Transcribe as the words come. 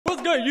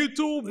good,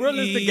 YouTube?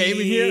 Realistic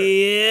Gaming here.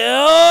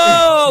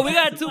 Yo, we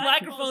got 2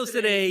 microphones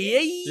today.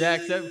 Yay. Yeah,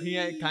 except he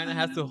kind of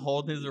has to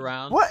hold his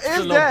around. What it's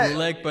is a that?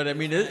 Bootleg, but I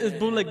mean, it's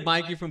Bootleg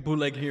Mikey from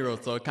Bootleg Hero,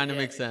 so it kind of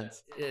makes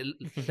sense.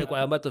 Look,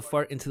 I'm about to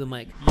fart into the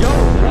mic. Yo,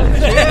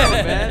 chill,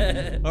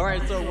 man. All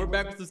right, so we're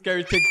back with the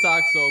scary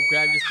TikTok. So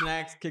grab your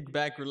snacks, kick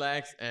back,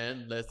 relax,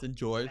 and let's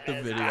enjoy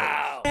the video.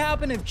 What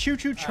happened if Choo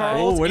Choo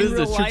Charles what in is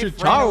real this, Choo Choo life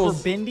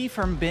Charles? ran over Bindi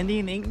from Bindi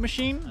and the Ink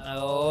Machine?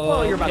 Oh,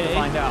 Well, you're about to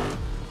find out.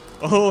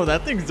 Oh,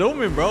 that thing's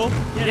zooming, bro.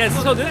 Yeah,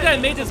 so this guy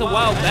made this a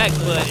while back,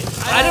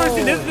 but I never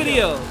seen this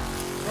video.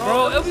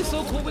 Bro, it would be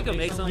so cool if we could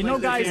make something. You know,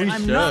 like guys, this.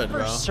 I'm not for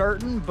bro.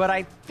 certain, but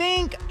I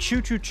think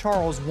Choo Choo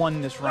Charles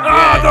won this round.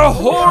 Ah, the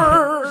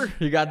horror!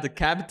 He got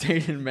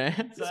decapitated,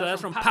 man. So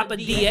that's from Papa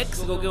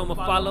DX. Go give him a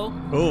follow.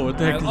 Oh, what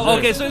the heck is Oh,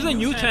 okay, this? so it's a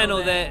new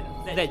channel that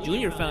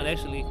Junior found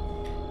actually.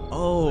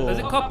 Oh. Is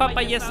it called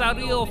Papa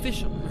Yesario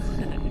Official?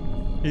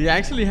 He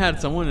actually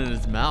had someone in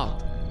his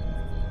mouth.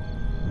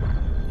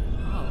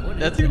 Oh, what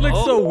That is thing it? looks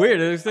Oh, so weird.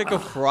 It looks like a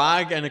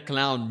frog and a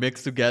clown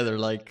mixed together.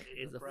 Like,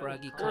 It's a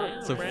froggy clown.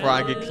 it's a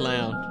froggy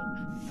clown.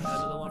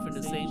 Another one from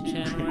the same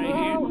channel right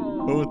here.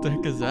 Oh, what the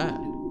heck is that?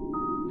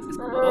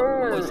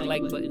 Oh, it's a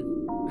like button.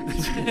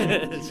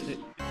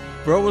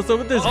 Bro, what's up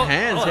with his Oh,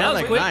 hands? oh, He that had was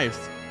like quick. knives.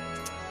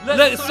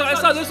 Look, so I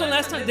saw this one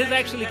last time. This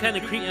actually kind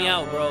of creeped me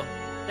out, bro.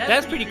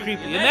 That's pretty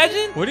creepy.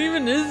 Imagine, What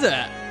even is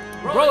that?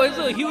 bro, it's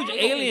a huge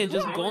alien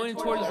just going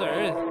towards the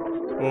Earth.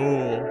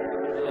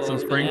 Oh, some Oh,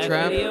 spring that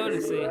trap. video,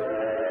 let's see.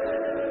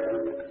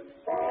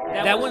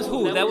 That one's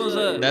who? That was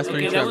a. That's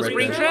spring okay, trap that was right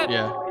spring there. trap.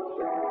 Yeah.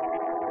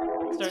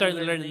 Starting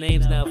to learn the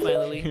names now,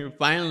 finally.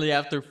 Finally,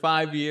 after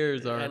 5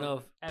 years or I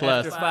know.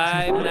 plus. After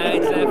 5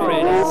 nights at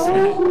Freddy's.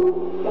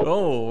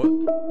 Oh.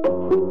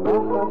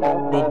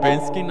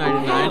 Bobinski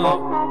 99.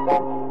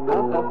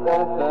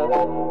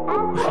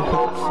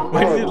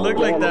 Why does he look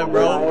like that,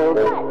 bro?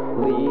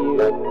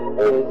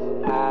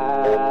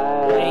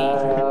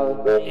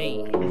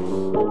 Hey.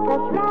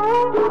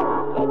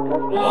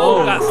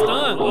 Oh, got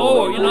stung.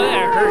 Oh, you know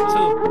that hurt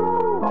too.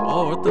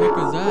 Oh, what the heck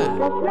was that?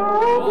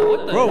 Oh,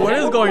 what the Bro, what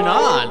heck? is going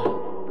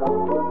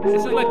on?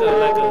 This is like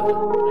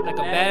a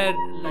bad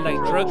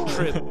drug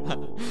trip.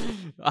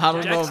 I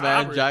don't know, Jack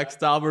man. Stauber. Jack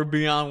Stauber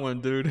be on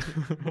one, dude.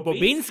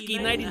 Bobinski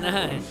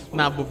 99.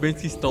 Nah,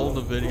 Bobinski stole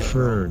the video.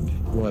 Ferg,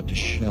 what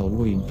shall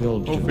we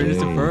build Oh,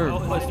 Phineas and today? Ferb.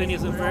 Oh, it's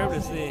Phineas and Ferb.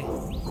 Let's see.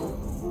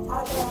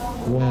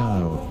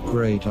 Wow,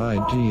 great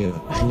idea.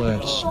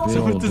 Let's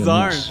build with his a new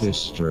arms.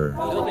 sister.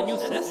 Build a new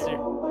sister.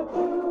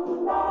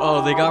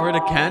 Oh, they got rid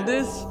of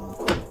Candace?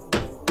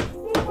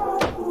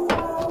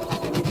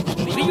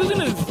 Is he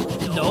using his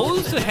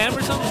nose to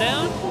hammer something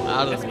down?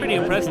 I don't That's know. pretty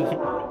impressive.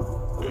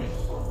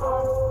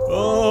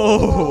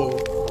 Oh.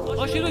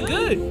 Oh, she look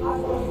good.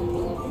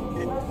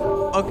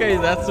 Okay,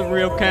 that's the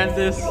real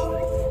Candace.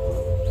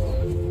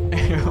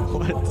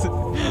 What?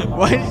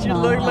 Why did you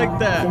look like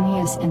that?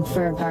 Phineas and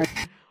Ferb are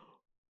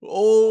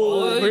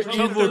Oh, he her choked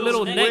her evil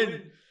little twin neck.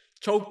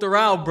 choked her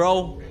out,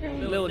 bro.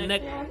 Little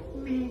neck.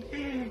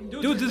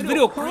 Dude, this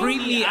video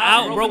creeped me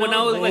out, bro. When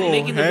I was like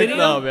making the heck video.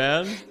 no,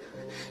 man.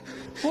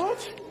 What?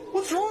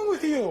 What's wrong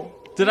with you?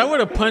 Dude, I would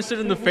have punched it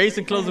in the face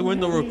and closed the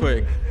window real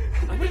quick.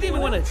 I wouldn't even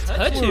want to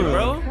touch it,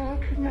 bro.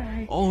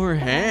 Oh, her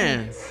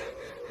hands.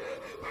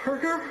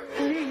 Burger?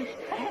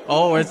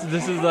 Oh,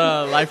 this is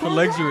Life of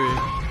Luxury.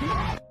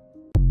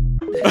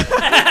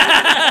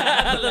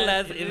 The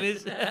last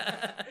image.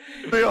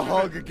 Give me a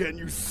hug again,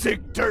 you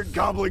sick dirt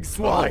gobbling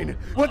swine!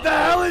 What the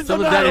hell is the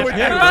Some of matter Daddy with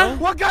Pig, you? bro.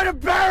 What kind of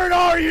parent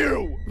are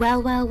you?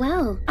 well, well,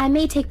 well. I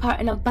may take part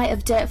in a bite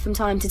of dirt from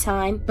time to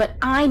time, but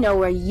I know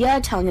where your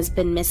tongue has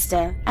been,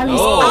 mister. At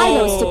least I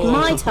don't stick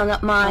my tongue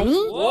up mine.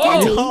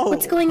 Daddy, No.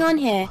 what's going on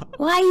here?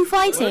 Why are you What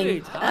are you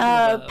fighting? talking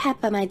about?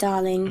 Peppa, my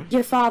darling.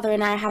 Your father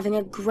and I are having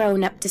a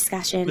grown-up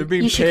discussion. They're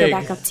being You should pigs. go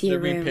back up to your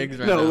They're being room. pigs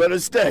right No, now. let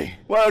us stay.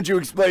 Why don't you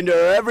explain to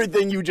her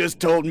everything you just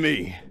told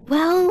me?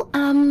 Well,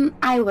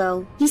 I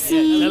will. You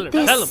see, tell her,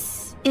 tell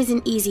this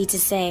isn't easy to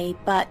say,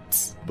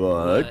 but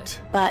But...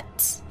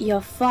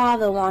 your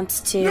father wants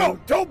to. No,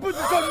 don't put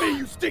this on me,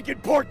 you stinking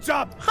pork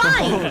chop!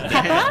 Hi,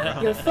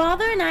 Peppa. Your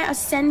father and I are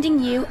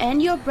sending you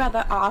and your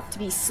brother off to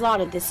be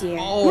slaughtered this year.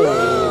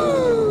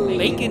 Oh.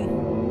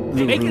 Bacon.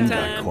 The Bacon room got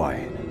time.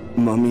 quiet.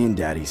 Mummy and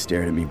Daddy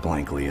stared at me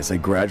blankly as I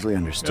gradually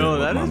understood Yo, what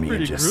that is Mummy had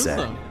pretty just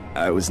gruesome. said.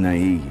 I was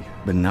naive,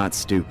 but not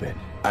stupid.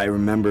 I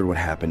remembered what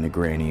happened to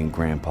Granny and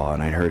Grandpa,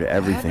 and I'd heard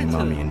everything happened to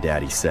Mummy them? and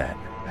Daddy said.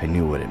 I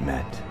knew what it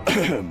meant.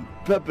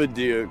 Peppa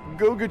dear,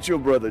 go get your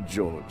brother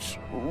George.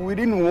 We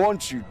didn't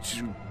want you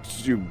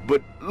to,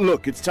 but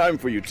look, it's time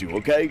for you to,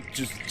 okay?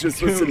 Just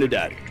listen to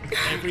Daddy.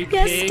 Every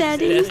Yes, pig's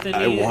Daddy. destiny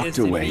I is walked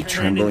to away, be turned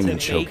trembling into and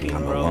choking bacon,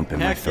 on the bro. lump in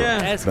my Heck throat. yeah.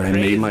 That's But I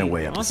made my crazy.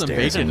 way up the Want some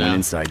stairs bacon and went now.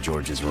 inside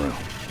George's room,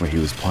 where he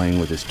was playing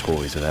with his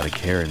toys without a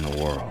care in the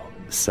world.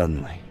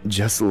 Suddenly,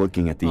 just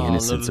looking at the Aw,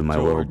 innocence of my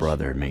little little George.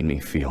 brother made me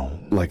feel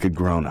like a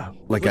grown-up,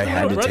 like What's I the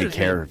had to little take brother's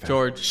care name? of him.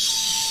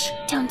 George.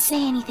 Don't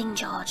say anything,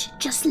 George.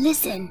 Just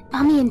listen.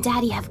 Mommy and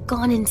Daddy have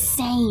gone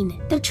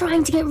insane. They're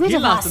trying to get rid He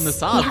of lost us. in the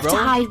sauce, we have bro. to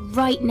hide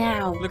right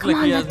now. Look Come like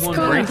on, he has let's one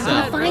go. brain They'll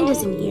cell. find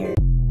us in here.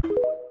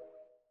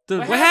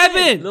 Dude, What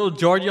happened? Little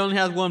Georgie only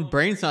has one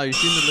brain cell. You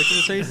seen the look in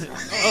his face?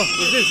 Oh,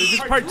 what's this? Is this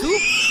part 2?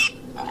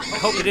 I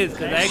hope it is,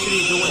 because I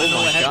actually do want to know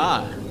Oh what my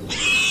happened. god.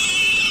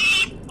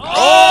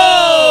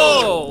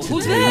 Oh!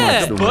 Who's Today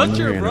that? was the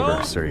Butcher, 1-year bro.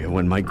 anniversary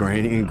when my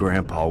granny and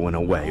grandpa went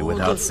away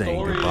without the saying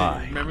story.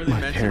 goodbye. Remember they My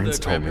mentioned parents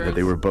the told me that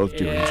they were both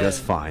doing Yeah.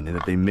 just fine and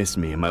that they missed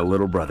me and my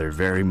little brother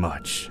very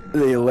much.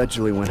 They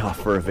allegedly went off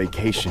for a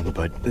vacation,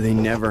 but they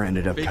never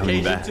ended up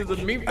coming Vacation back. to the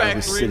meat I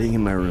was factory. sitting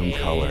in my room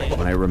coloring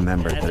when I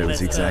remembered that it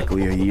was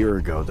exactly a year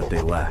ago that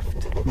they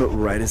left. But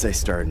right as I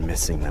started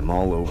missing them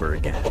all over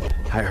again,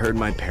 I heard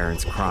my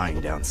parents crying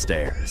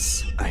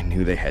downstairs. I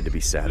knew they had to be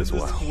sad as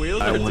well.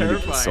 squeals I are wanted to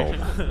terrifying.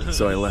 console them,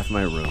 so I left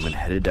my room and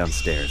headed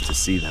downstairs to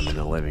see them in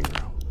the living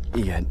room.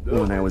 Yet,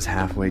 when I was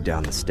halfway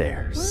down the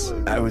stairs,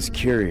 I was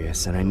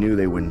curious and I knew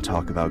they wouldn't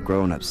talk about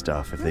grown-up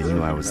stuff if they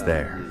knew I was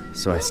there.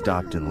 So I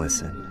stopped and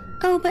listened.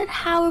 Oh, but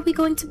how are we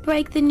going to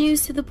break the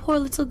news to the poor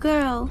little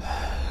girl?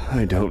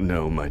 I don't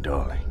know, my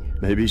darling.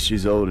 Maybe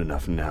she's old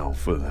enough now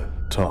for the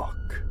talk.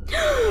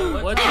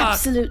 What talk?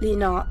 Absolutely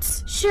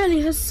not.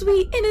 Surely her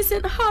sweet,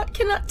 innocent heart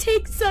cannot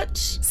take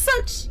such.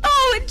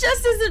 Oh, it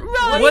just isn't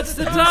right. What's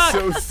the talk?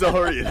 So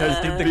sorry it has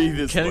to be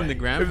this killing way. the If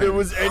grandparents. there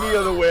was any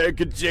other way I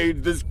could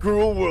change this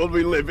cruel world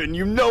we live in,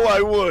 you know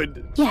I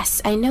would.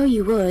 Yes, I know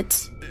you would.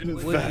 In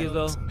Would fact, you,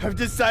 though? I've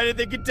decided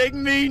they could take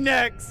me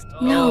next.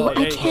 No, Oh, I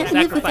there you go. can't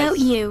live without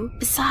Sacrifice. you.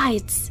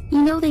 Besides,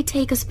 you know they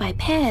take us by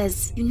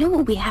pairs. You know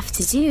what we have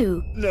to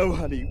do. No,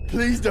 honey,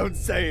 please don't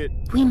say it.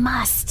 We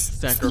must. It's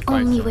the Sacrifice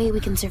only them. way we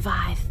can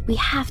survive. We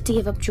have to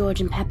give up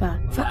George and Peppa.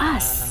 For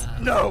us.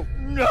 No,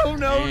 no,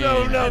 no,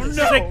 no, no, no.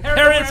 Sick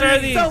parents are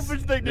these.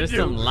 Selfish thing to There's do.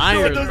 some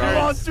liars, Let those bro.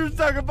 monsters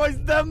sacrifice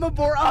them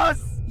before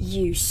us.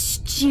 You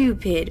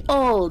stupid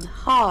old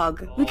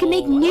hog. We can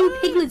make new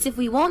piglets if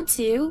we want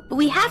to, but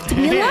we have to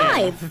be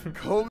alive.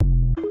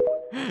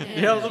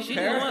 Yeah, the She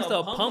parents wants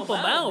to pump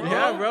them out, bro.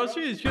 Yeah, bro,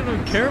 she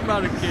don't care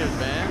about a kid,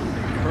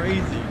 man. Crazy.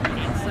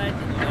 Inside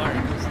the yard.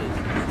 What's this?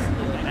 It's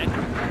the back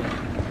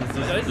room. This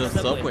No, is it's the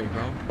subway,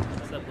 bro.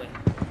 Subway.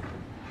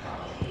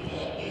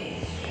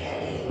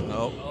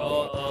 Nope.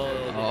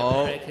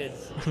 Oh, the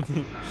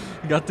crackheads.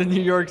 Got the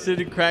New York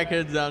City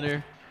crackheads down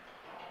here.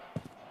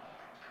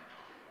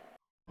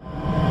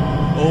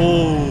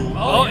 Oh.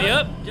 Oh,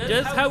 yep.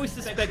 Just how we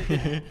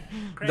suspected.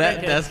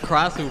 That's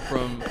Krasu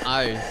from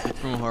Ice. It's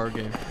from a horror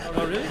game.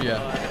 Oh, really? Yeah.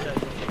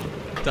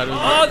 Thought it was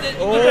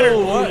Oh, like-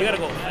 what? what? You gotta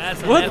go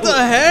fast. on What that the one.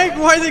 heck?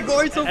 Why are they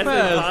going so That's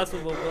fast?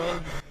 impossible, bro.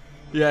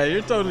 Yeah,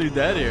 you're totally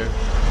dead here.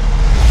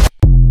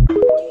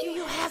 Do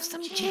you have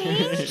some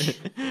change?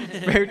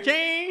 Fair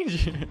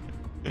change.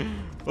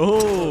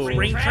 Oh.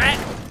 Spring track.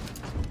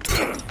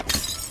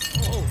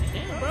 Oh,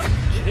 damn, bro.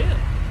 Chill.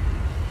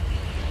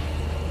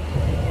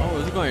 Oh,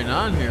 what's going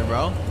on here,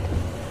 bro?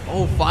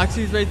 Oh,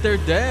 Foxy's right there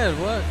dead.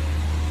 What?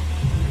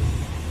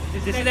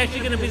 This is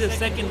actually gonna be the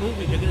second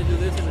movie. They're gonna do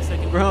this in the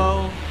second movie.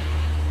 Bro.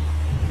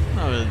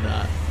 No, it's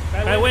not.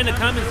 By the way, in the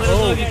comments, let us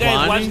know if you guys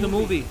Bonnie? watched the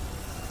movie.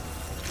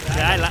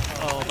 Yeah,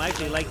 I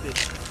actually like this.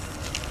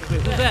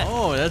 Wait, who's that?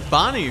 Oh, that's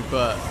Bonnie,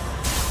 but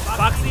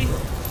Foxy?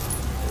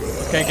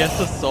 okay, guess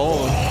the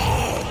soul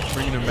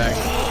bringing him back.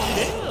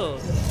 Chill.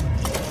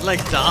 Like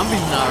zombies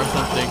now or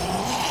something.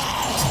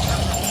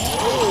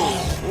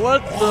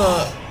 What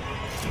the?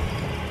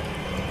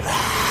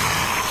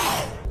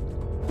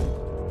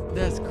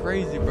 That's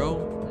crazy, bro.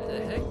 What the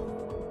heck?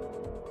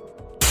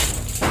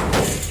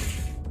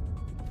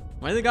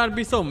 Why they gotta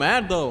be so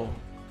mad though?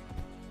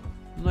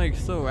 I'm like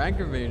so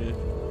aggravated.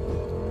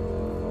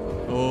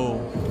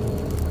 Oh.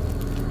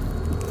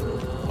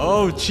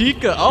 Oh,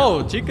 Chica.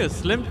 Oh, Chica's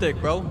slim thick,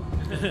 bro.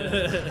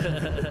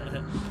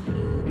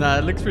 Nah,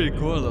 it looks pretty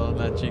cool though,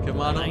 that Chica I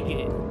model. like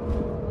it.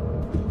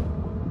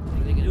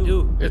 What are they gonna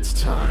do?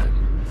 It's time.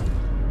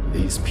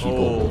 These people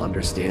Oh. will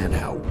understand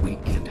how weak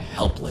and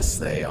helpless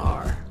they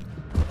are.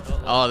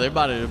 Oh, they're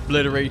about to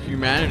obliterate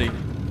humanity.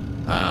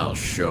 I'll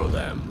show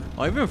them.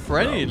 Oh, even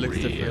Freddy the looks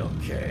real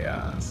different.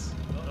 chaos.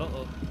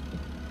 Uh-oh.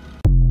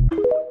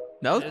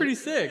 That was pretty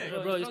sick.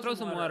 Hey, bro, just throw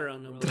some water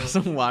on them, bro. Throw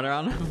some water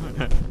on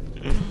him.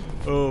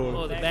 Oh,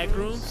 Oh, the back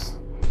rooms?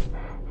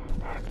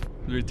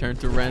 return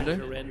to render.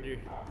 Surrender.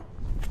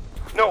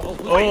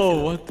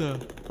 Oh, what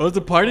the? Oh, it's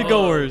the party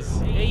goers.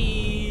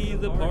 Hey,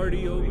 the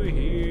party over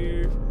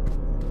here.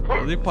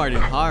 Oh, they partying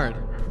hard.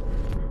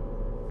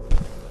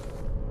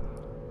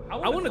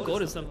 I want to go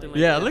to something like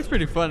Yeah, that. it looks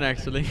pretty fun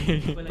actually.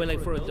 But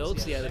like for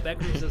adults, yeah, the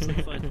back rooms does look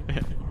fun.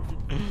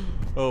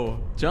 Oh,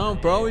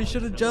 jump, bro! You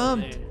should have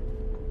jumped.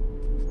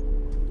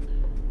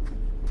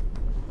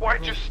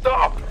 Why'd you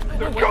stop?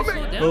 They're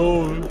coming!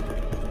 Oh,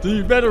 dude,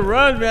 you better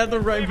run, man! They're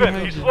right Steven,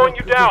 behind he's you. slowing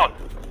you down!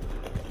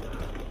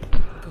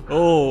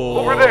 Oh.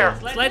 Over there!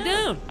 Slide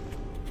down.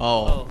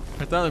 Oh,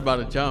 I thought they were about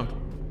to jump.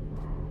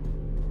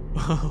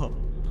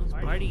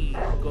 Party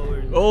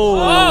goers.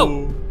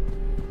 Oh.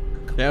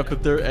 Yeah,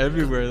 but they're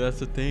everywhere. That's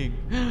the thing.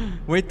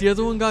 Wait, the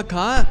other one got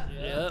caught.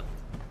 Yep.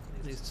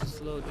 He's too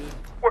slow, dude.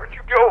 Where'd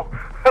you go?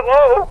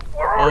 Hello?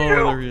 Where Oh, are you?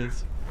 there he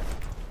is.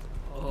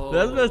 Oh.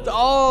 That's messed.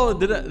 Oh,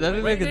 that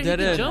didn't make a Wait, dead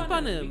we can end. jump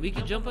on him. We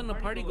can jump on the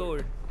party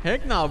goer.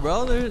 Heck no,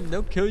 bro.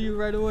 They'll kill you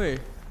right away.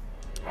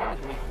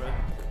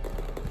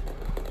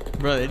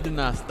 Bro, they did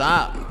not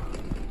stop.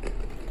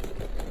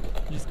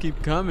 Just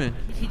keep coming.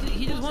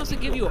 He just wants to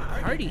give you a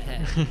party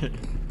hat.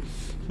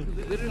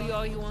 Literally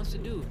all he wants to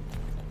do.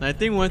 I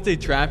think once they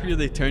trap you,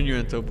 they turn you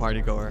into a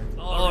party goer.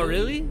 Oh,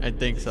 really? I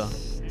think so.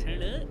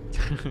 Turn it.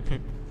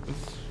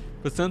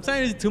 But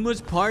sometimes it's too much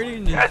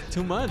partying. It's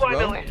too much, bro.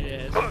 Finally.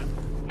 Yeah.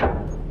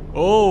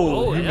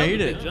 Oh, he that made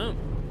was a it. good jump.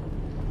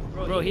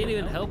 Bro, he didn't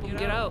even help him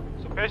get out.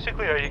 So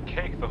basically, I ate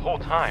cake the whole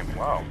time.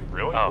 Wow,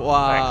 really? Oh,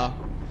 Wow.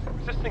 thanks.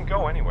 Where's this thing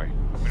go anyway?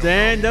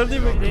 Dan doesn't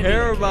even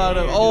care about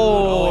him.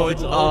 Oh,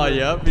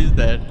 yep, he's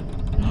dead.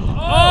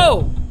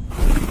 Oh!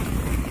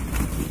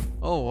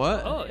 Oh,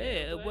 what? Oh,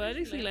 hey, well, at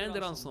least he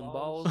landed on some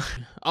balls.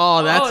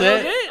 Oh, that's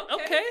that it? was it?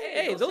 Okay.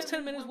 Hey, those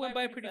 10 minutes went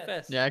by pretty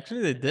fast. Yeah,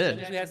 actually they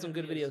did. We had some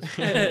good videos.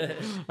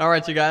 All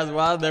right, you guys.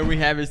 Well, there we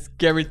have it.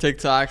 Scary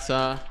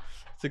TikToks.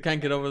 So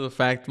can't get over the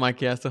fact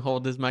Mikey has to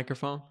hold his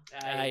microphone.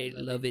 I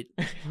love it.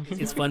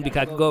 It's fun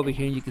because I can go over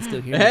here and you can still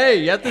hear me.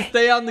 Hey, you have to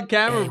stay on the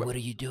camera. Hey, what are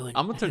you doing?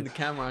 I'm gonna turn the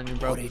camera on you,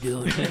 bro. What are you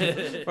doing?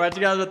 All right,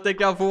 you guys. Well, thank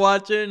y'all for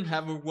watching.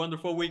 Have a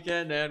wonderful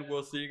weekend, and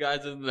we'll see you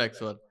guys in the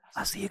next one.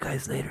 I'll see you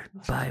guys later.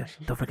 Bye.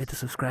 Don't forget to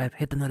subscribe.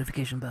 Hit the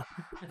notification bell.